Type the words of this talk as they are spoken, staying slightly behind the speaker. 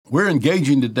We're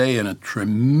engaging today in a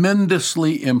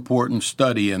tremendously important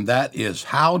study, and that is,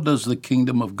 how does the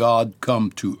kingdom of God come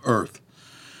to earth?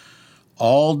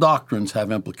 All doctrines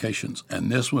have implications, and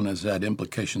this one has had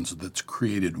implications that's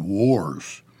created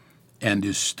wars and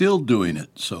is still doing it,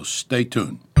 so stay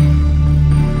tuned.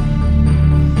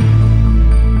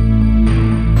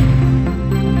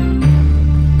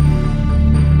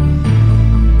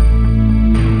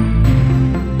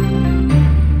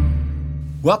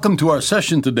 Welcome to our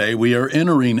session today. We are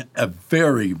entering a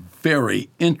very,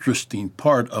 very interesting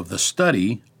part of the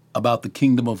study about the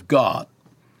kingdom of God.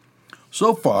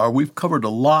 So far, we've covered a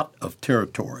lot of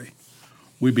territory.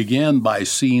 We began by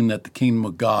seeing that the kingdom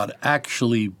of God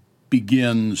actually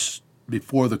begins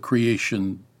before the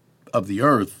creation of the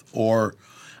earth, or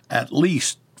at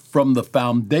least from the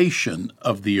foundation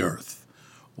of the earth,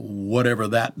 whatever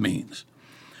that means,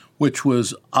 which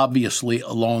was obviously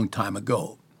a long time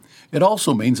ago. It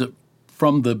also means that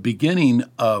from the beginning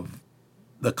of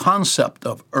the concept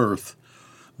of earth,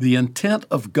 the intent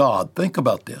of God, think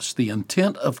about this, the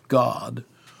intent of God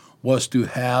was to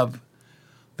have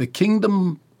the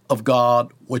kingdom of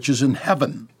God, which is in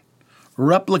heaven,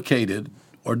 replicated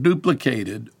or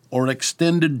duplicated or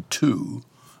extended to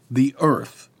the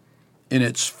earth in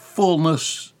its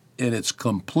fullness, in its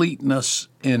completeness,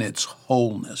 in its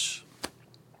wholeness.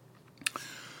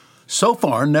 So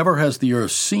far, never has the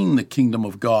earth seen the kingdom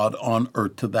of God on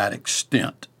earth to that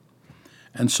extent.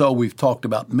 And so we've talked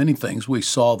about many things. We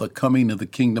saw the coming of the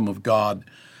kingdom of God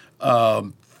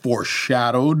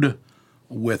foreshadowed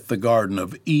with the Garden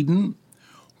of Eden,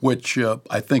 which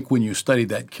I think when you study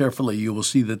that carefully, you will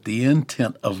see that the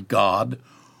intent of God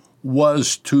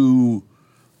was to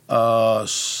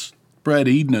spread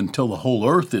Eden until the whole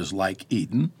earth is like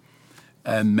Eden.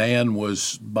 And man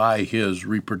was, by his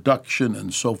reproduction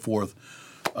and so forth,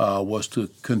 was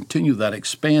to continue that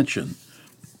expansion.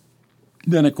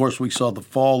 Then, of course, we saw the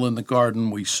fall in the garden.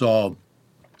 We saw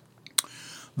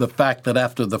the fact that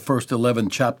after the first 11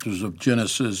 chapters of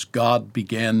Genesis, God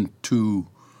began to,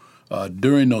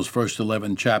 during those first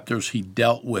 11 chapters, he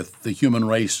dealt with the human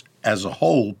race as a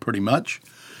whole, pretty much.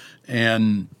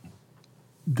 And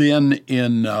then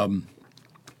in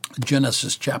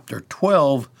Genesis chapter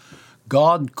 12,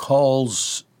 God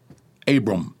calls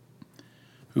Abram,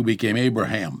 who became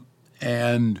Abraham.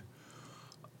 And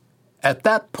at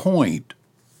that point,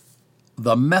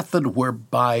 the method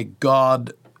whereby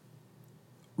God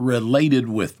related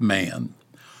with man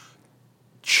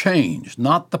changed,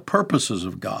 not the purposes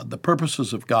of God. The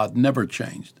purposes of God never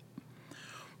changed.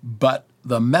 But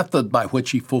the method by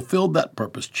which he fulfilled that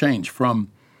purpose changed from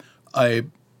a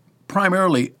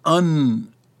primarily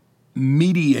unmediated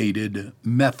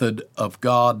method of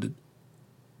God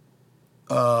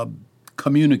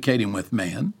communicating with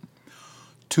man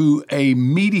to a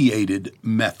mediated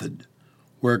method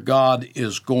where God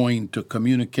is going to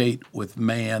communicate with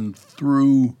man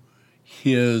through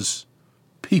his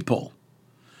people,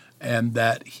 and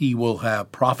that he will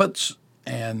have prophets,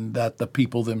 and that the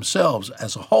people themselves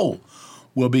as a whole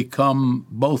will become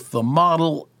both the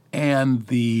model and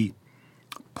the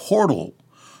portal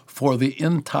for the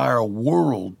entire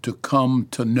world to come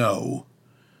to know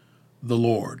the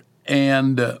Lord,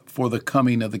 and for the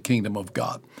coming of the kingdom of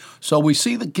God. So we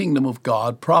see the kingdom of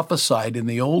God prophesied in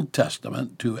the Old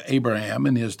Testament to Abraham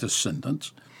and his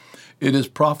descendants. It is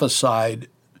prophesied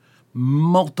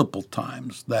multiple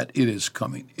times that it is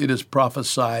coming. It is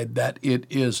prophesied that it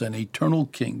is an eternal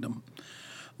kingdom.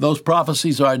 Those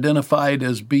prophecies are identified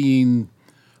as being,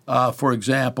 for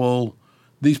example,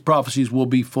 these prophecies will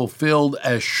be fulfilled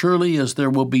as surely as there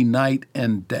will be night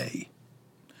and day.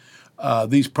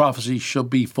 These prophecies shall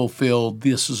be fulfilled.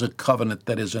 This is a covenant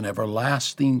that is an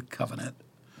everlasting covenant.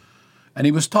 And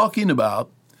he was talking about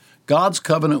God's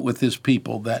covenant with his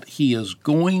people, that he is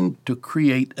going to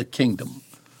create a kingdom.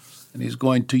 And he's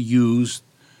going to use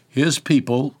his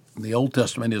people, in the Old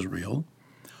Testament Israel,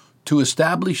 to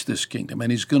establish this kingdom.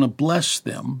 And he's going to bless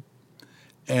them,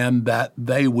 and that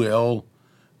they will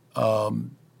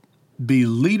be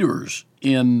leaders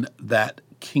in that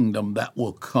kingdom that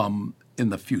will come in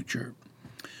the future.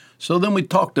 So then we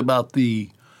talked about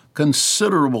the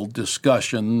considerable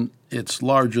discussion. It's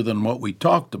larger than what we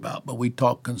talked about, but we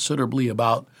talked considerably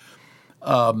about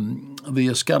the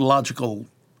eschatological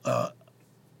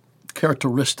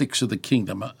characteristics of the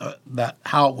kingdom, that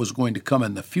how it was going to come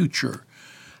in the future,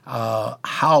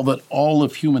 how that all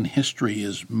of human history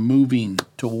is moving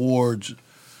towards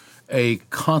a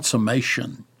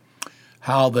consummation,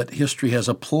 how that history has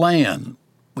a plan.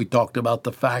 We talked about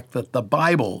the fact that the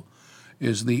Bible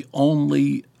is the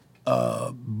only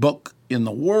book in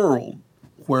the world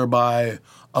whereby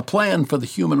a plan for the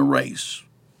human race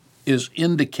is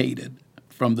indicated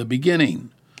from the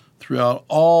beginning throughout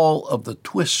all of the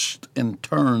twists and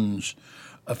turns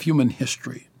of human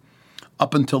history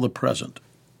up until the present.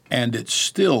 And it's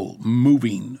still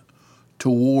moving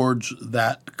towards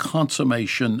that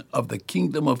consummation of the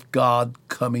kingdom of God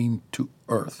coming to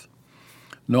earth.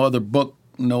 No other book,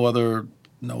 no other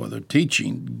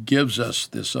teaching gives us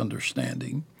this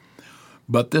understanding.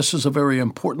 But this is a very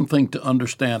important thing to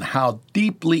understand how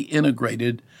deeply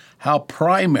integrated, how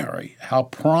primary, how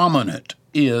prominent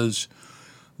is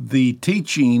the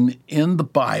teaching in the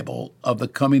Bible of the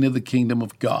coming of the kingdom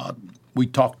of God. We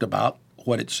talked about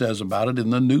what it says about it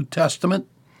in the New Testament.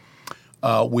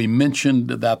 We mentioned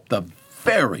that the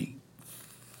very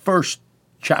first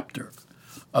chapter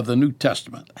of the New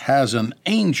Testament has an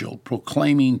angel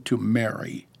proclaiming to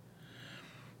Mary,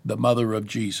 the mother of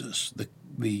Jesus, the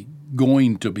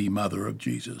going to be mother of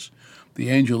Jesus. The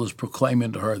angel is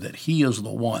proclaiming to her that he is the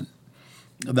one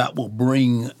that will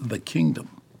bring the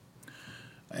kingdom.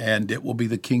 And it will be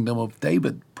the kingdom of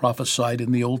David prophesied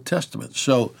in the Old Testament.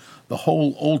 So the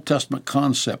whole Old Testament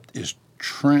concept is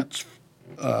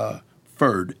transferred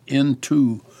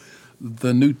into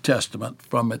the New Testament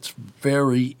from its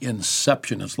very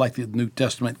inception. It's like the New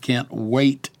Testament can't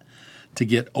wait to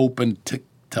get open to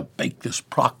make this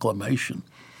proclamation.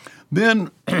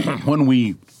 Then when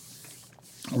we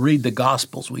read the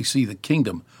Gospels, we see the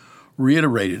kingdom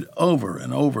reiterated over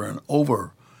and over and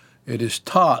over. It is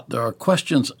taught. There are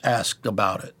questions asked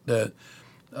about it. The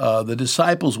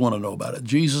disciples want to know about it.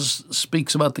 Jesus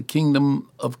speaks about the kingdom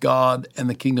of God and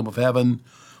the kingdom of heaven,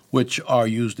 which are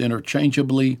used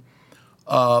interchangeably.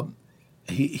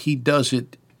 He does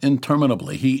it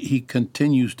interminably. He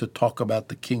continues to talk about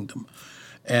the kingdom,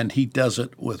 and he does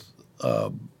it with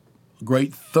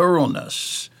great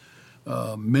thoroughness.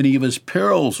 Many of his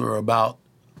parables are about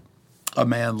a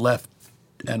man left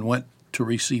and went to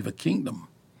receive a kingdom.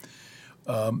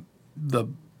 The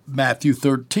Matthew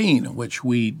 13, which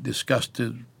we discussed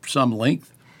at some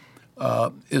length,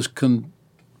 is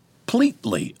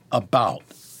completely about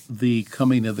the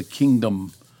coming of the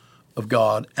kingdom of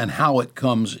God and how it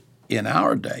comes in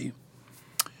our day.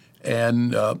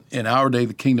 And in our day,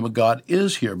 the kingdom of God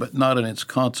is here, but not in its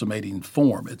consummating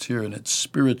form. It's here in its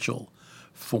spiritual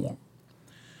form.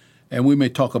 And we may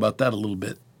talk about that a little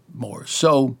bit more.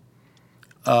 So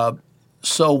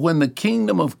when the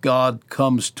kingdom of God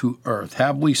comes to earth,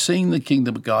 have we seen the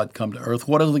kingdom of God come to earth?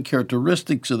 What are the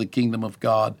characteristics of the kingdom of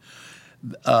God?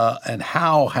 And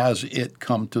how has it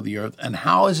come to the earth? And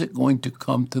how is it going to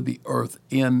come to the earth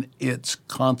in its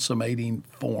consummating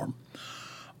form?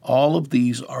 All of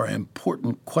these are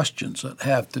important questions that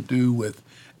have to do with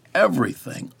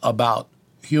everything about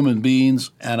human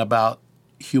beings and about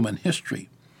human history.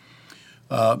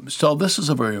 So this is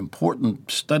a very important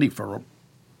study for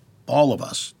all of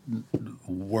us,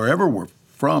 wherever we're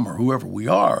from or whoever we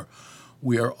are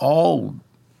all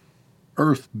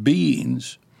earth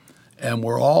beings, and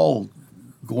we're all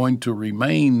going to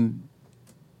remain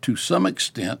to some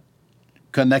extent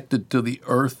connected to the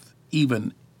earth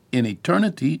even in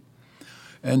eternity.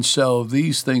 And so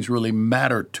these things really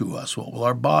matter to us. What will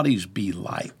our bodies be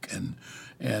like?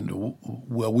 And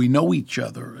will we know each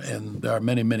other? And there are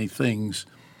many, many things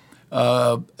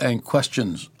and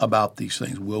questions about these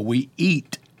things. Will we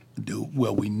eat?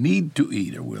 Will we need to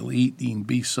eat? Or will eating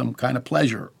be some kind of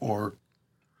pleasure? Or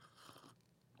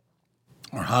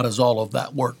how does all of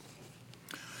that work?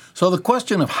 So the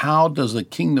question of how does the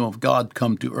kingdom of God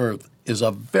come to earth is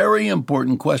a very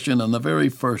important question, and the very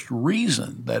first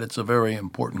reason that it's a very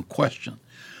important question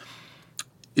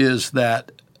is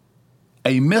that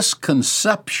a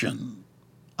misconception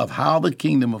of how the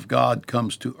kingdom of God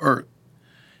comes to earth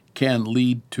can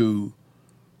lead to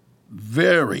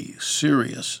very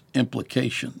serious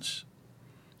implications.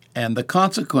 And the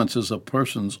consequences of a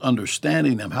person's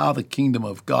understanding of how the kingdom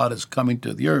of God is coming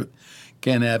to the earth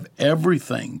can have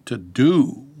everything to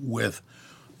do with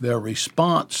their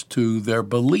response to their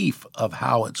belief of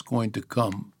how it's going to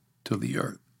come to the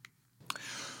earth.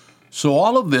 So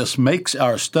all of this makes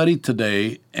our study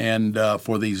today and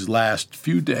for these last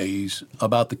few days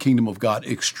about the kingdom of God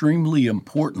extremely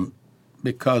important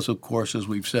because, of course, as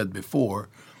we've said before,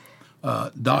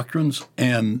 doctrines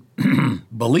and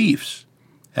beliefs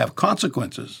have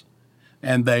consequences,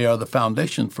 and they are the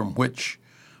foundation from which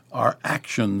our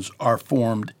actions are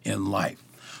formed in life.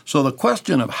 So the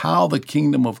question of how the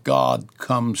kingdom of God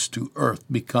comes to earth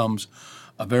becomes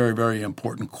a very, very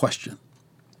important question.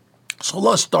 So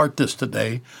let's start this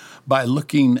today by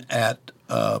looking at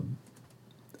a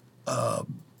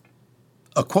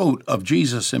quote of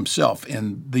Jesus himself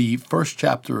in the first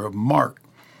chapter of Mark,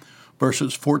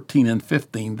 verses 14 and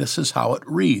 15, this is how it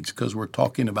reads, because we're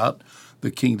talking about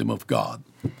the kingdom of God.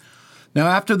 Now,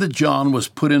 after that John was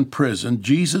put in prison,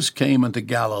 Jesus came into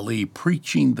Galilee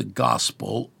preaching the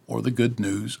gospel, or the good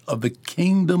news, of the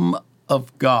kingdom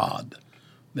of God.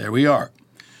 There we are.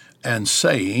 And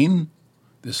saying,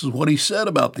 this is what he said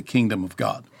about the kingdom of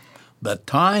God. The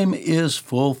time is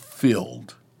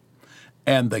fulfilled,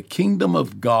 and the kingdom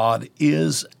of God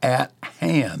is at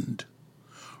hand.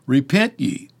 Repent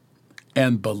ye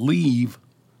and believe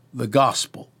the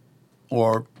gospel,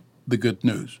 or the good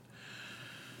news.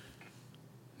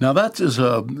 Now, that is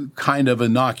a kind of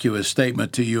innocuous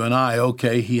statement to you and I.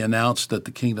 Okay, he announced that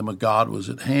the kingdom of God was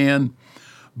at hand,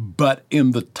 but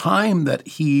in the time that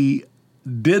he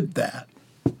did that,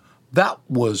 that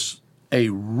was a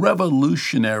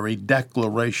revolutionary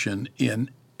declaration in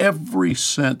every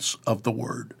sense of the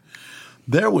word.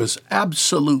 There was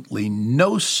absolutely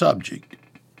no subject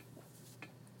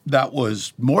that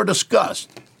was more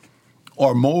discussed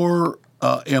or more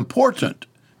important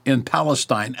in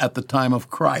Palestine at the time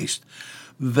of Christ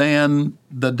than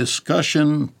the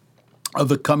discussion of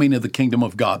the coming of the kingdom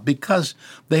of God, because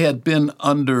they had been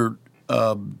under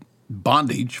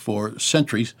bondage for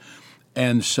centuries.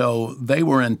 And so they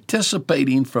were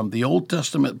anticipating from the Old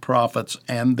Testament prophets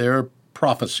and their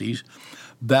prophecies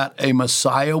that a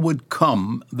Messiah would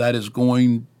come that is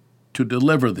going to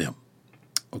deliver them.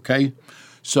 Okay?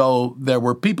 So there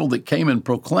were people that came and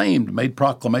made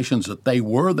proclamations that they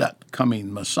were that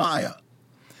coming Messiah.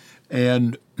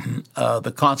 And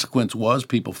the consequence was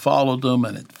people followed them,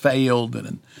 and it failed,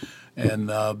 and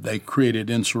they created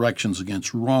insurrections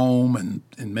against Rome, and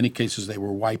in many cases they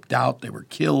were wiped out, they were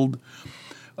killed.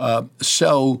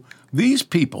 So these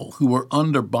people who were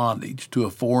under bondage to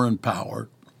a foreign power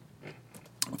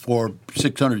for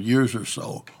 600 years or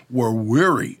so were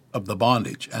weary of the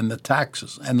bondage and the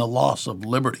taxes and the loss of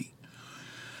liberty.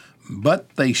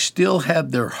 But they still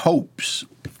had their hopes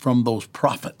from those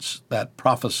prophets that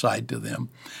prophesied to them.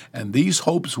 And these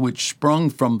hopes, which sprung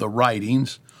from the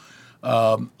writings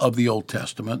of the Old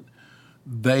Testament,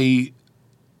 they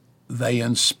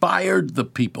inspired the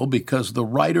people, because the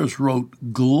writers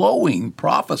wrote glowing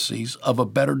prophecies of a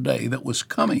better day that was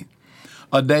coming,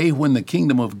 a day when the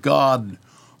kingdom of God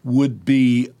would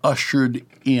be ushered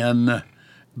in,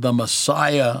 the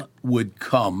Messiah would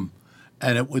come,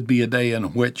 and it would be a day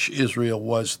in which Israel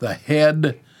was the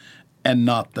head and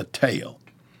not the tail.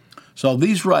 So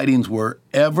these writings were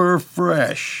ever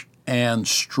fresh and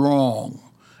strong,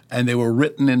 and they were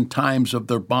written in times of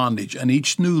their bondage, and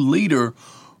each new leader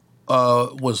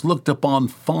was looked upon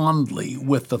fondly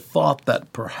with the thought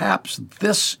that perhaps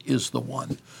this is the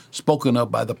one spoken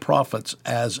of by the prophets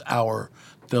as our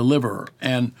deliverer,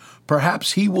 and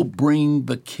perhaps he will bring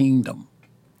the kingdom.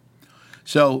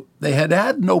 So they had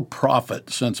had no prophet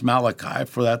since Malachi,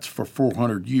 that's for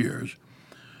 400 years.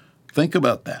 Think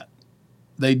about that.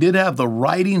 They did have the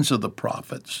writings of the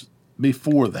prophets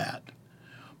before that,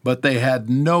 but they had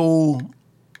no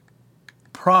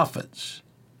prophets.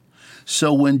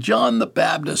 So when John the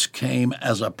Baptist came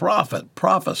as a prophet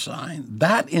prophesying,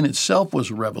 that in itself was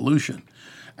a revolution.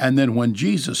 And then when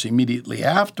Jesus immediately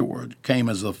afterward came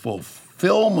as the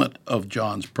fulfillment of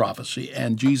John's prophecy,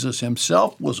 and Jesus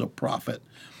himself was a prophet,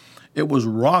 it was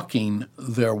rocking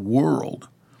their world.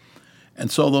 And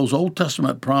so those Old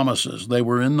Testament promises, they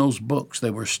were in those books.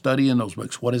 They were studying those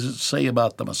books. What does it say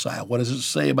about the Messiah? What does it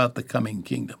say about the coming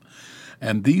kingdom?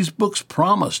 And these books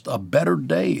promised a better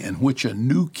day in which a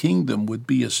new kingdom would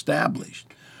be established.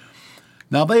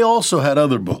 Now, they also had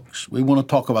other books. We want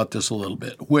to talk about this a little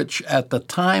bit, which at the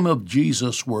time of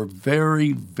Jesus were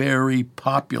very, very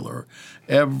popular.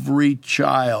 Every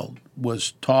child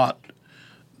was taught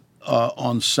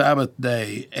on Sabbath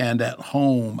day and at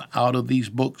home out of these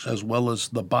books, as well as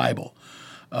the Bible.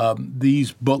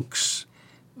 These books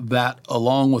that,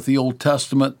 along with the Old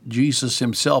Testament, Jesus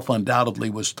himself undoubtedly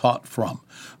was taught from.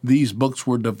 These books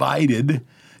were divided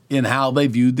in how they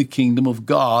viewed the kingdom of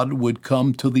God would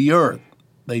come to the earth.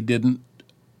 They didn't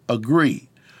agree.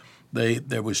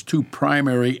 There was two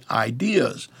primary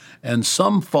ideas, and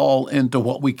some fall into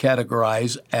what we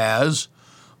categorize as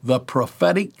the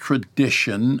prophetic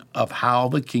tradition of how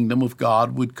the kingdom of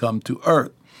God would come to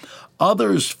earth.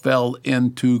 Others fell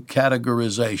into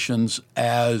categorizations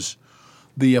as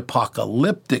the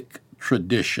apocalyptic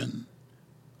tradition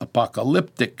of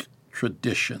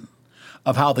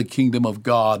how the kingdom of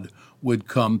God would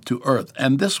come to earth.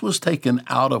 And this was taken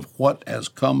out of what has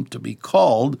come to be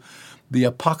called the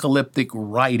apocalyptic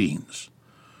writings.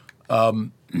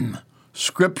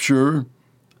 Scripture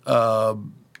was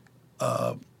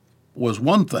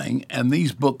one thing, and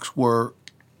these books were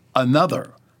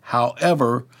another.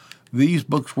 However, these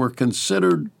books were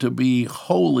considered to be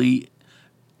holy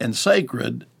and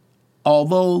sacred,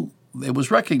 although it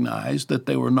was recognized that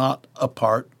they were not a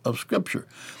part of Scripture.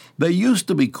 They used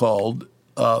to be called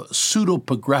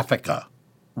pseudepigraphica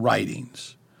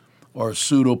writings or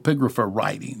pseudepigrapha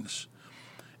writings.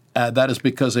 That is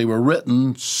because they were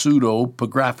written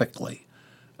pseudepigraphically,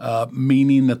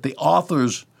 meaning that the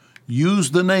authors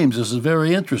used the names, this is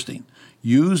very interesting,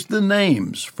 used the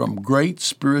names from great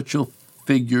spiritual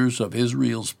figures of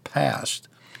Israel's past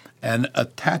and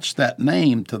attached that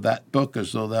name to that book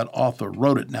as though that author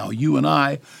wrote it. Now, you and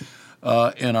I,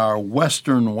 in our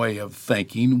Western way of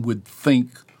thinking, would think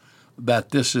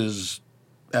that this is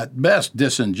at best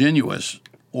disingenuous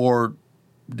or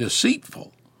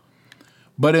deceitful.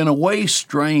 But in a way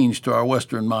strange to our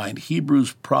Western mind,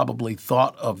 Hebrews probably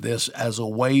thought of this as a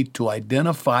way to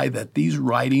identify that these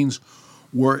writings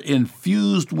were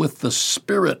infused with the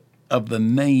spirit of the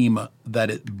name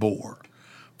that it bore.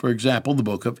 For example, the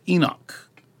book of Enoch.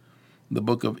 The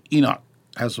book of Enoch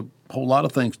has a whole lot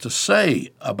of things to say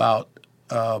about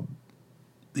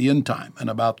the end time and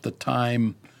about the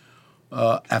time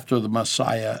after the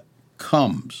Messiah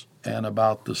comes and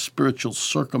about the spiritual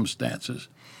circumstances.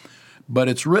 But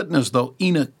it's written as though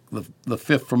Enoch, the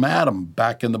fifth from Adam,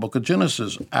 back in the book of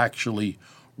Genesis, actually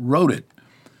wrote it.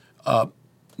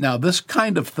 Now, this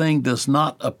kind of thing does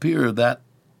not appear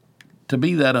to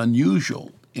be that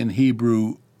unusual in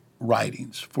Hebrew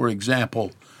writings. For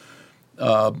example,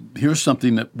 here's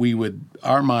something that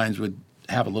our minds would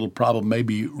have a little problem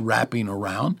maybe wrapping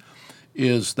around,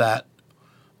 is that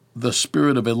the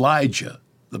spirit of Elijah,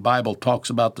 the Bible talks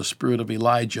about the spirit of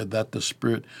Elijah, that the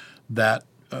spirit that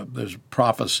there's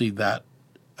prophecy that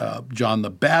John the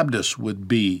Baptist would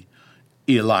be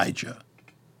Elijah.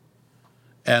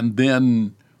 And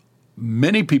then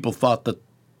many people thought that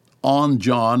on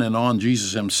John and on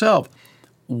Jesus himself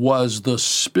was the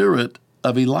spirit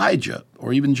of Elijah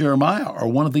or even Jeremiah or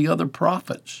one of the other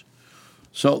prophets.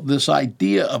 So this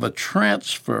idea of a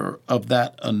transfer of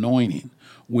that anointing,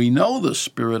 we know the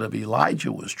spirit of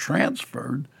Elijah was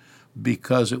transferred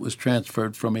because it was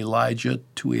transferred from Elijah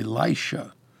to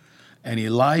Elisha. And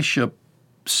Elisha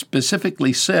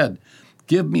specifically said,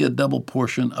 "Give me a double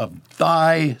portion of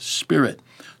thy spirit."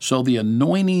 So the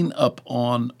anointing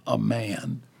upon a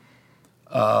man,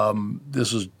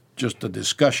 this is just a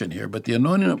discussion here, but the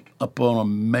anointing upon a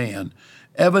man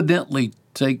evidently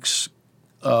takes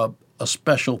a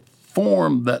special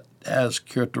form that has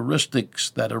characteristics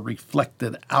that are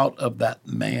reflected out of that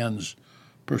man's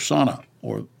persona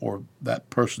or that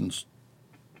person's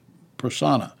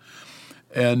persona.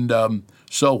 And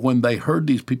so when they heard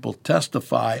these people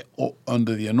testify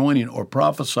under the anointing or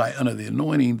prophesy under the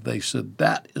anointing, they said,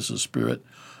 that is the spirit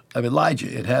of Elijah.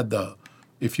 It had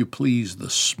if you please, the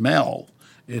smell.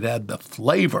 It had the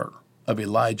flavor of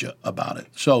Elijah about it.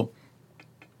 So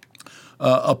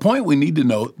a point we need to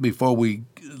note before we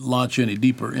launch any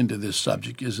deeper into this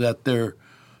subject is that there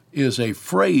is a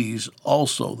phrase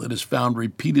also that is found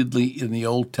repeatedly in the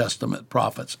Old Testament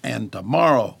prophets, and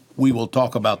tomorrow we will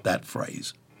talk about that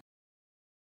phrase.